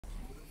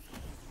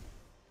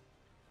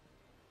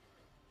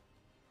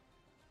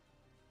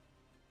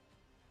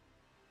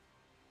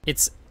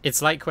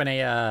It's like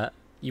when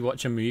you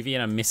watch a movie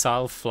and a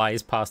missile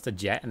flies past a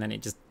jet and then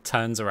it just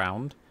turns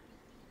around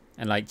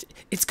and like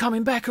it's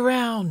coming back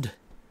around.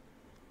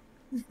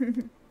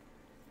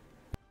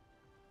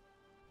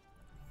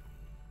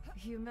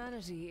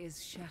 Humanity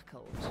is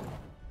shackled.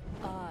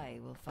 I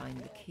will find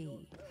the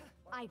key.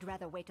 I'd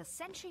rather wait a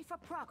century for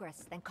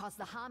progress than cause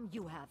the harm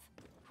you have.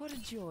 What a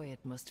joy it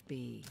must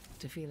be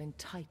to feel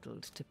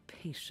entitled to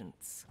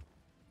patience.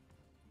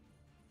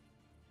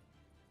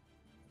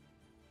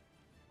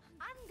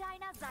 I'm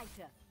Dinah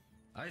Zeiter.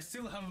 I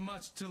still have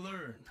much to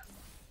learn.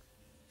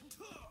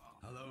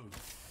 Hello.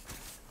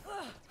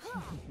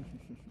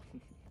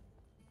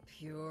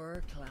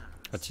 Pure class.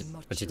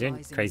 What you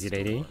doing, crazy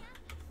lady?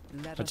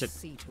 Let What us you...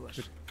 see to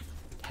it.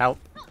 Help!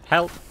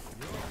 Help!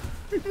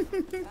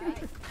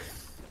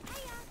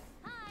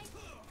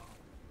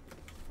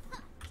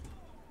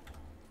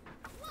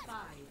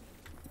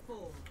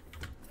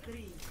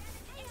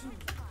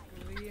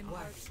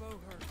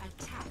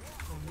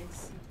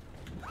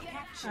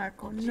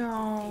 Echo,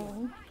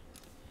 no.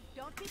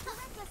 Don't be too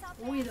reckless out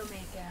there.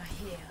 Widowmaker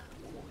here.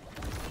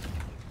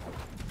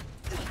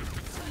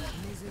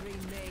 Misery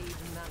made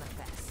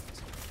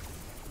manifest.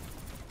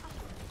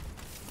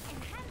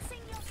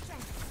 Enhancing your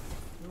strength.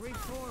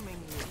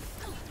 Reforming you.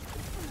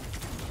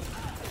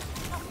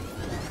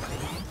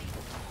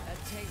 A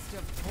taste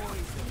of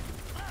poison.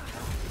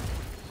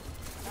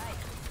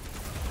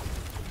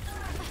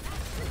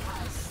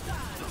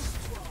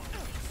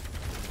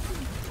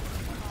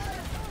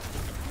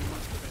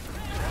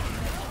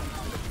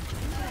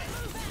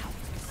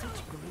 Such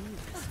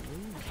grievous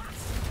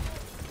wounds.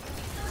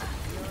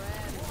 Your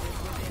end is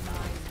within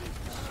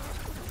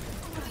my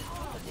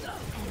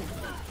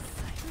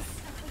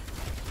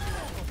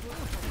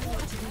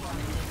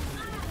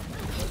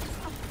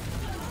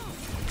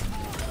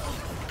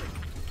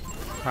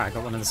Right, I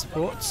got one of the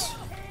supports.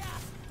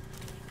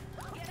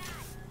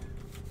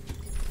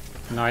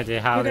 No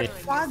idea how With they... a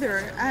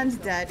father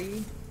and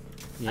daddy.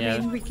 Yeah, I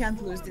mean, we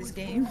can't lose this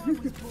game.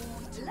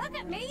 Look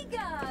at me go.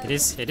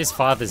 it is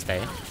Father's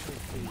Day.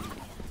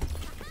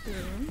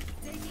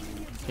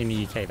 In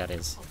the UK, that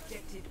is.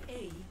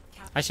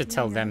 I should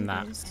tell them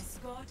that.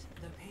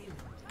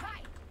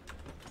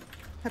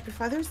 Happy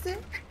Father's Day?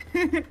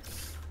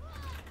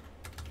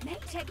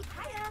 Take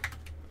higher.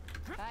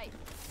 Hey.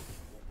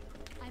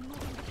 I'm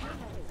moving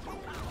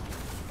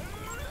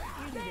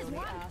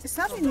the It's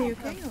not in the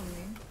UK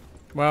only.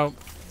 Well,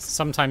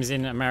 sometimes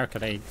in America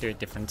they do it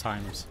different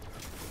times.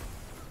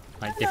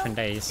 Like different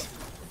days.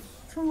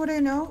 From what I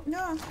know,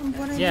 no. From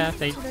what I Yeah, know,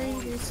 they- today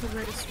is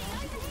already small.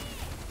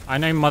 I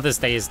know Mother's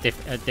Day is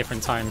at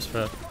different times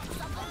for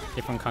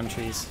different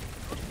countries.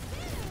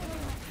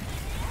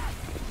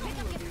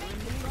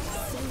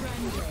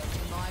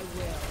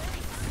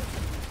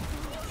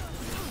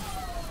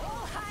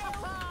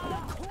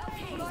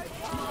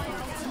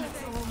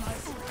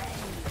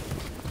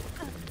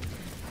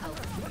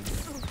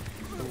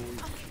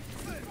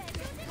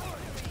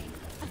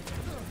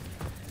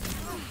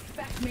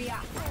 Back me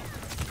up.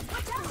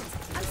 Watch out!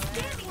 I'm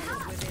standing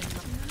hard.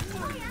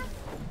 Moira.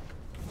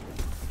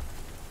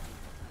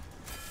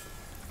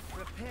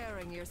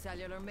 Repairing your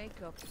cellular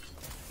makeup.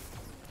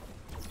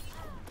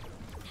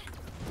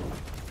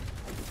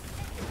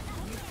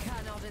 You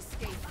cannot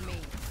escape me.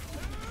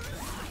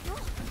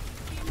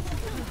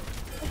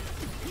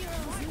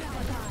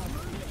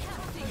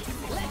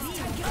 Let's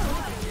take it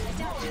away.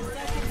 Adaptive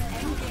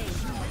circuits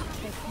engaged.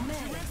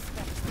 Men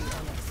expect the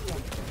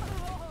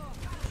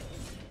unexpected.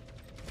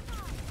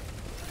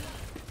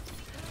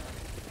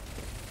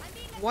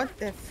 What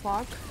the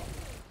fuck?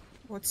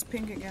 What's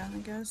pink again, I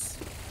guess?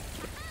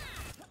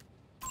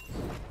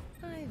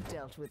 I've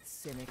dealt with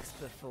cynics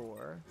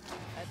before.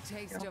 A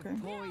taste Okay.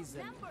 of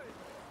poison.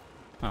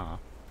 Ah,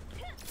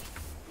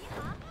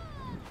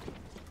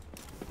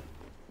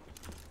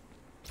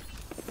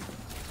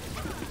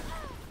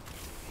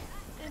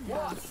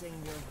 Enhancing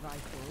your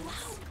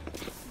vitals.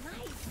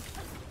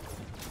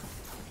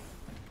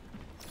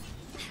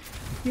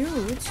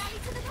 Huge.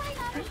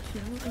 Thank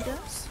you, I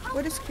guess.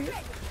 What is cute?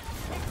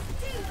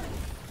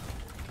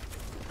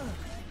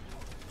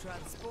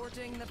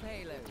 Transporting the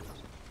payload.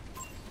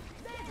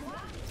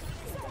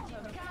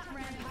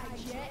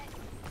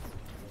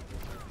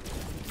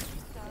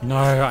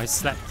 no, I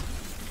slept.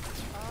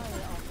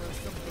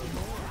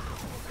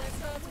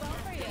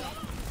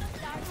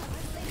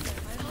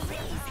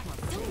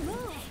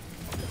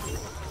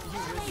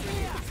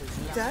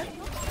 Dead?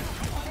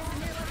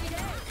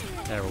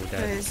 They're all That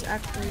dead. is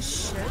actually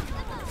shit.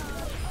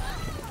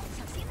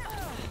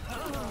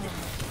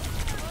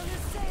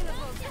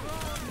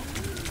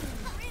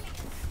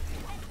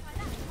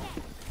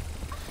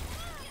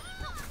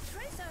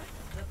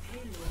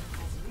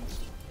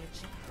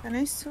 Can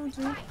I still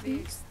do it?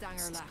 Big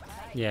stanger lap.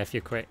 Yeah, if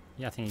you're quick.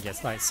 Yeah, I think he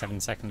gets like 7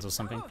 seconds or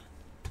something.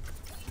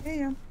 Yeah,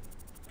 yeah.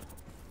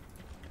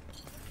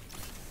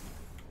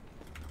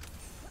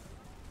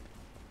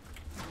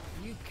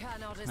 You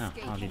cannot No,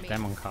 escape I'll leave me.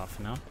 them on cart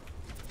for now.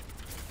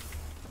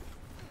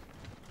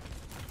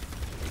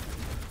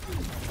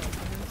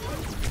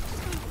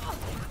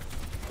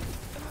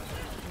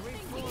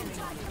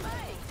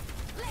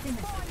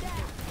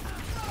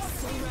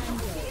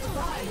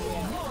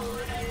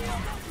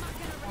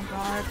 Oh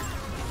god.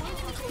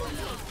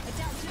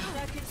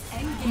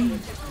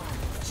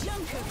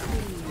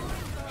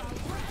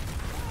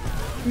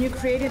 Can you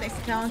create an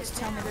account to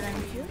tell me that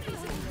I'm here?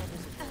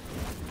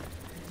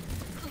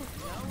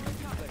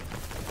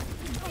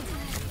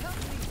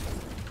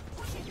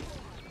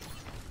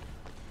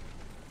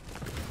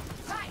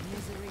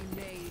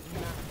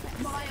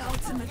 My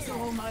ultimate's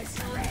almost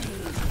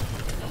ready.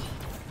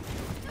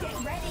 Get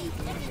ready.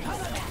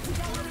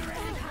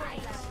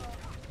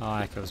 Oh,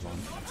 Echo's one.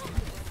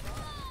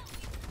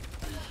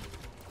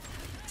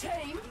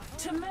 Team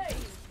to me.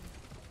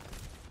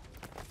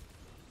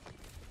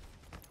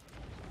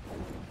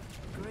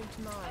 Great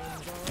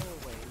minds are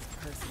always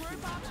persecuted.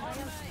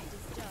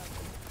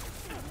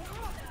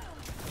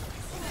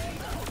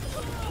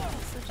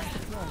 Such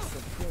a loss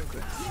of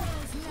progress.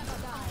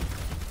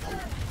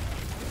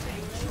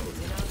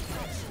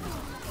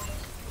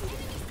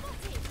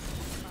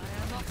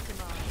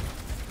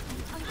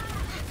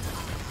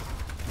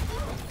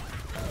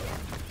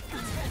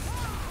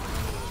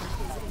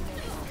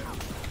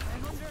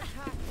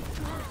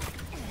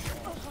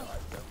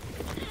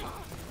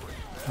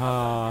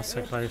 Oh,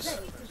 so close.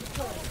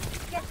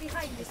 Get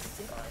behind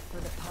this.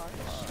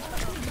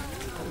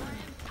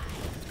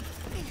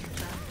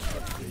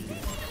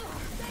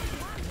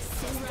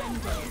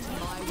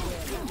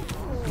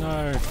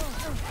 No.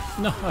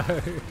 No.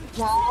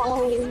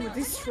 Wow,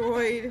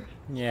 destroyed.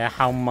 Yeah,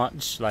 how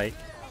much, like,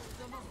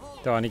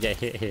 don't want to get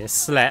hit here.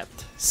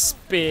 Slept.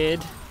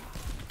 Speared.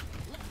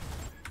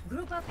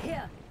 Group up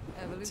here.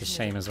 It's a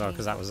shame as well,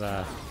 because that was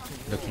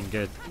looking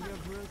good.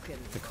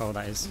 The call,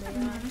 that is.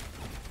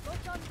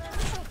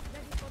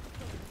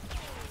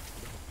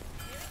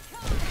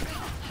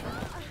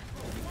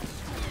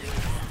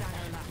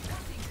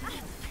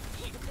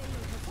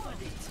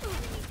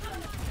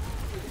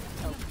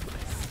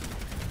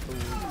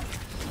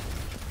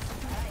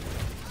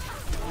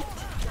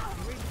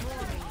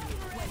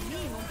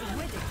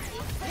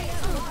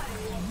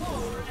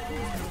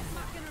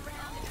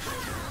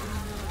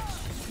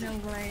 No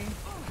way.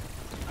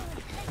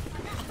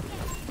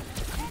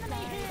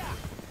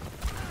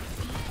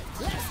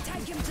 Let's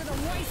take him to the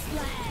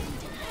wasteland.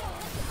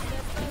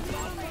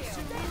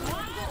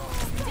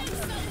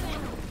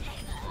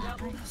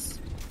 Nice.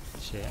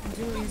 Shit.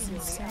 Dude is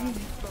insane.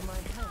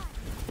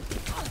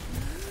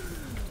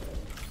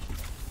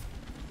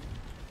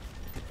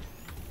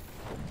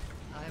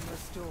 I'm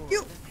restored.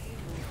 You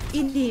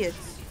idiot.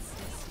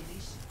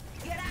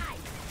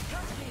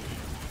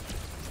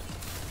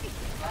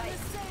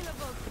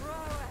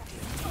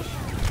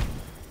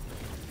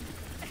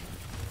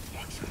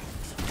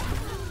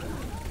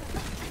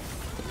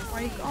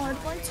 Oh my god,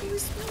 why do you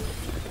speak?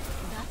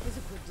 That was a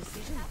good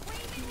decision.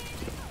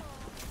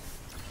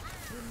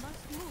 We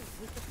must move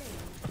with the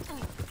flame.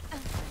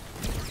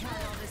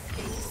 Cannot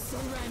escape.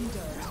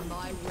 Surrender to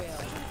my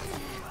will.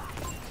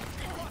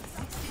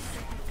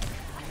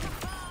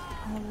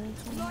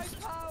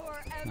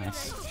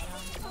 Nice.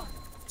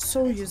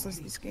 So useless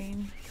this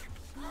game.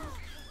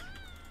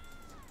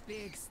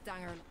 Big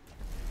stanger.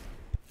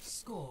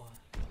 Score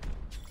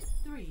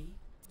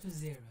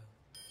 3-0.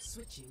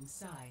 Switching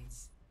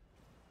sides.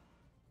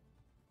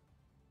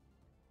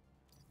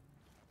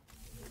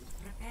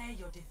 Prepare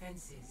your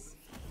defenses.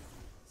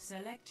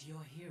 Select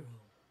your hero.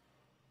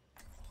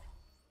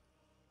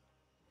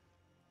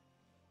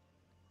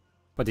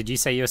 But did you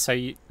say you're so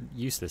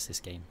useless this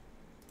game?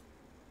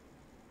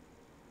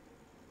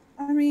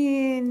 I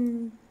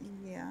mean,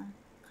 yeah,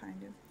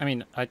 kind of. I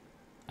mean, I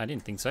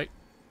didn't think so. It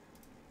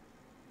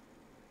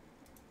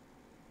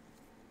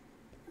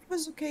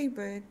was okay,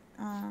 but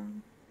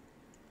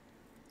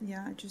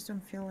yeah, I just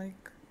don't feel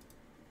like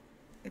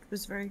it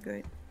was very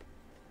good.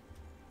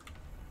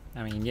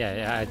 I mean,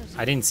 yeah,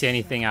 I didn't see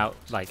anything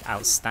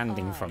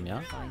outstanding from you,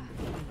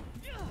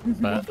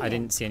 but I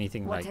didn't see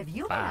anything What like have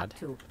you bad.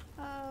 been up to?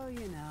 Oh,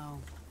 you know,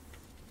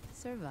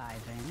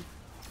 surviving.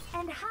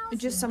 And how's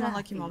Just some that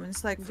unlucky been?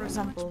 moments, like for Much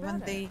example when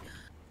better. they Now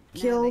that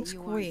killed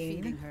you aren't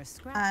feeding Queen her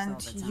scraps all and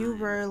the you time.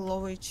 were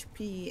low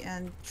HP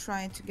and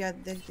trying to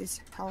get this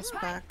health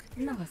pack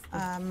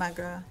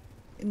mega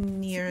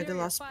near the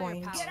last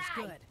point.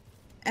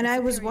 And I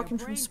was walking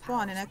from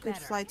spawn and I could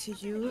fly to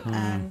you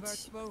and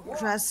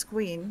dress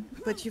Queen,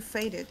 but you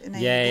faded and I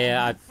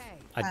Yeah,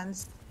 I and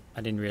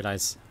didn't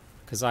realize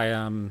because I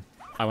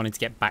wanted to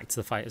get back to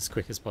the fight as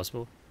quick as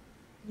possible.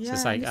 yeah, So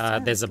it's I like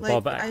understand. there's a Like,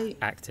 bob I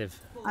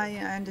active.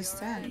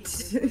 understand.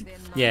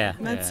 Yeah,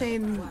 I'm not yeah.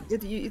 saying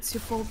that it's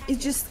your fault.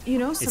 It's just, you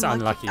know, some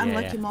unlucky, yeah,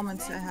 unlucky yeah.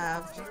 moments I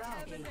have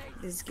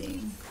this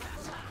game.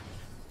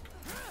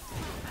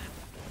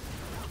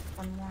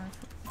 One more.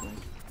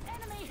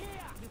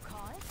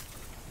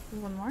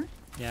 One more?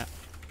 Yeah.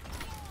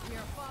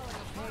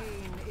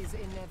 Pain is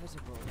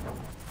inevitable.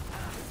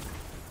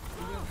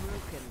 You're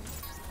broken.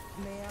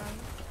 May I?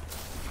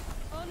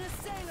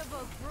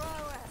 Unassailable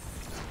prowess.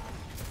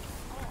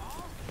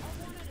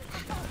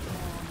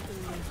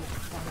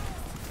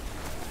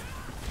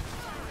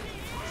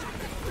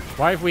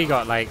 Why have we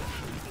got like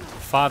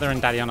father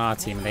and daddy on our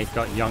team, and they've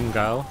got young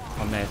girl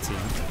on their team.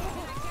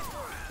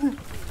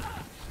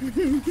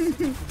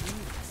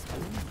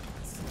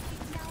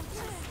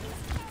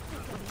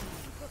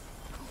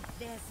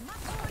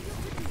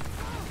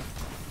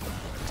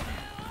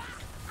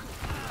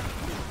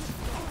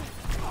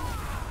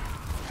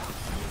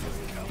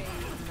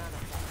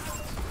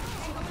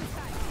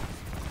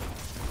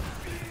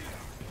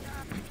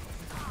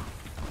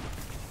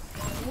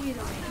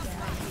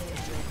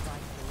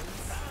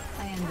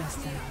 I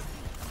understand.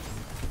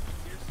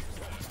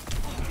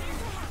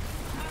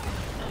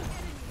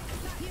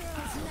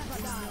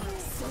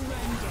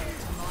 Surrender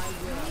to my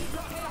will.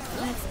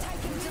 Let's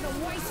take him to the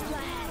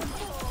wasteland.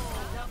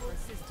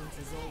 Persistence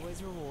is always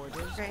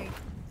rewarded. Okay,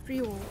 3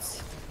 ults.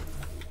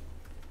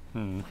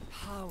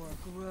 Power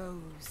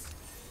grows.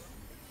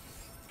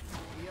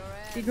 Your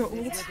You go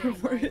end ult is for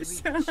within my Boris.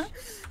 reach.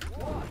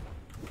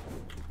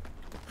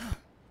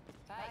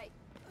 Hey.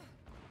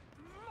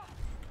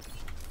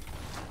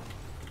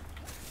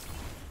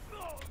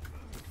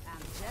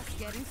 I'm just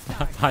getting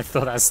started. I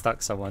thought I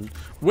stuck someone.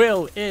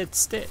 Will it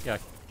stick? Yeah.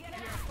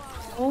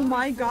 Oh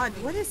my god,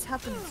 what is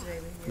happening today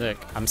with you? Look,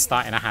 I'm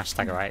starting a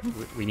hashtag, alright?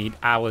 We need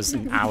hours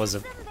and hours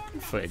of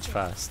footage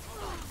first.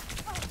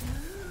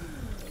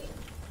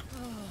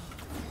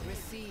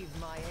 Receive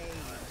my aid.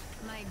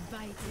 My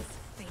bite is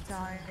fatal.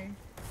 Die.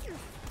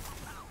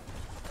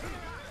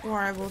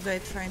 Or will they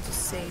trying to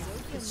save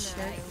this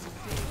shit?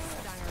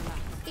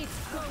 It's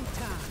go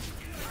time.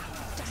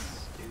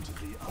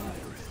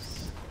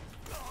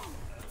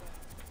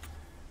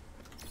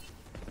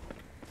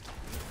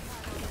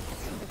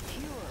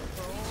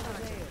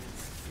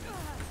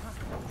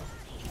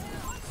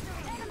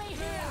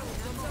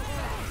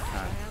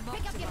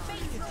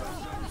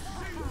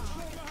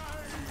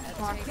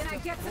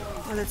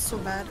 Oh, that's so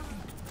bad.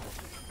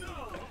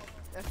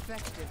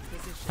 Effective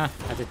position. Ha,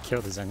 I did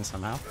kill the Zen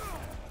somehow.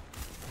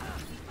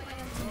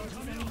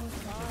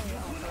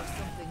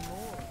 Something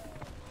more.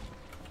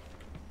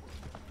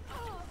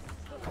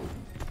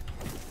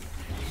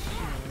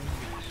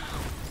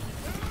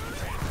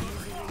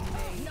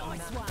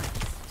 Nice one.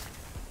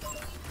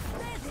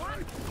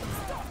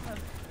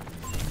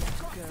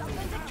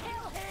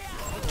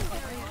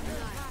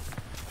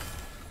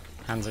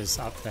 Hanzo's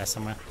up there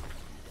somewhere.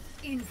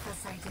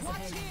 Infosight is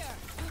available.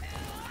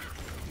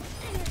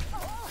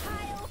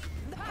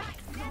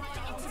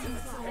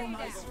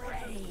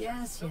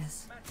 Yes,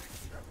 yes.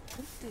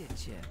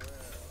 Did you?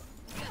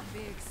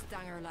 Big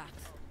stanger lack.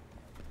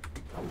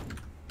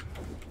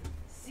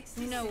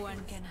 No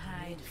one can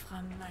hide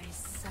from my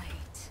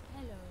sight.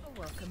 A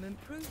welcome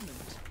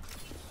improvement.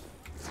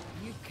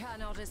 You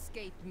cannot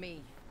escape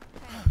me.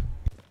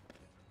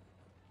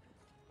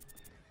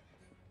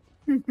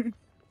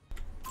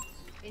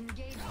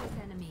 Engage this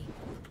enemy.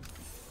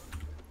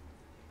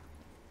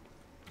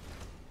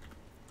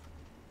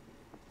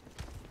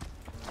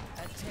 A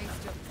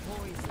taste of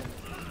poison.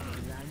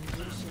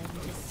 Languish and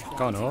despair.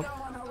 Gone up.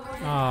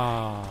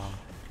 Ah.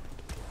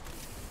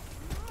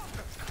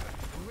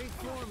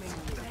 Reforming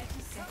you.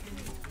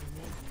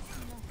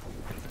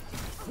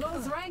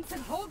 Close ranks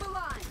and hold the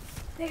line.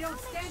 They don't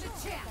stand a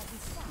chance.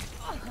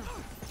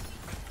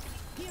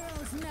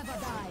 Heroes never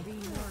die. Be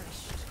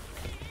nourished.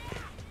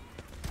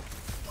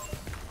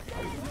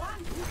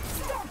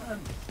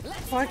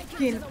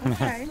 Fucking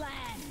okay.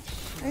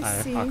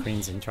 I see. Our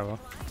queen's in trouble.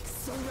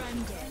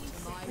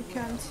 I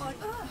can't.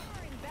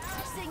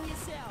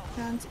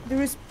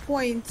 There is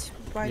point,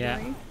 by Yeah.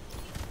 the way.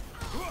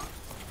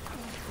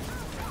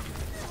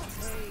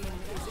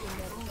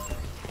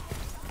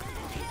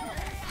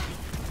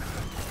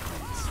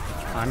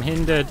 I'm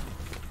hindered.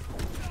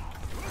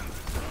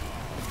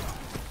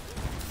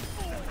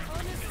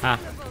 Ah.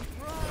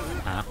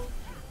 Ah.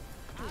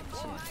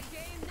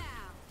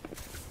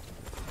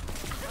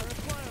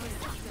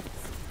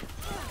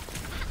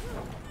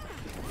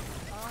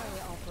 I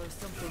offer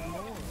something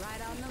more.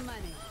 Right on the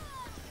money.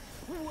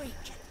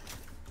 Weak.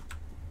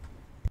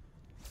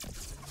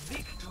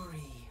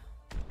 Victory.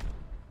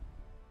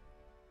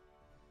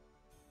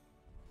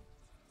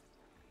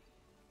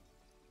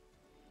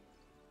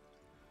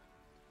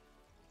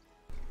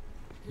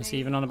 Is he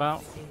even on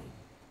about?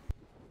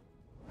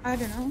 I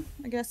don't know.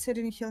 I guess I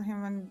didn't kill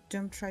him when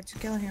Doom tried to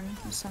kill him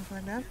or something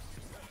like that.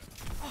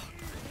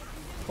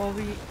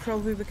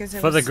 Probably because I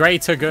For was the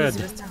greater busy good.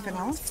 with something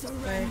else. But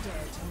Surrender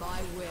to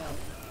my will.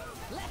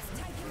 Let's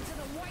take him to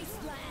the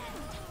wasteland.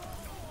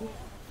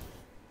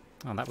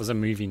 Oh, that was a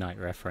movie night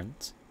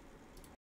reference.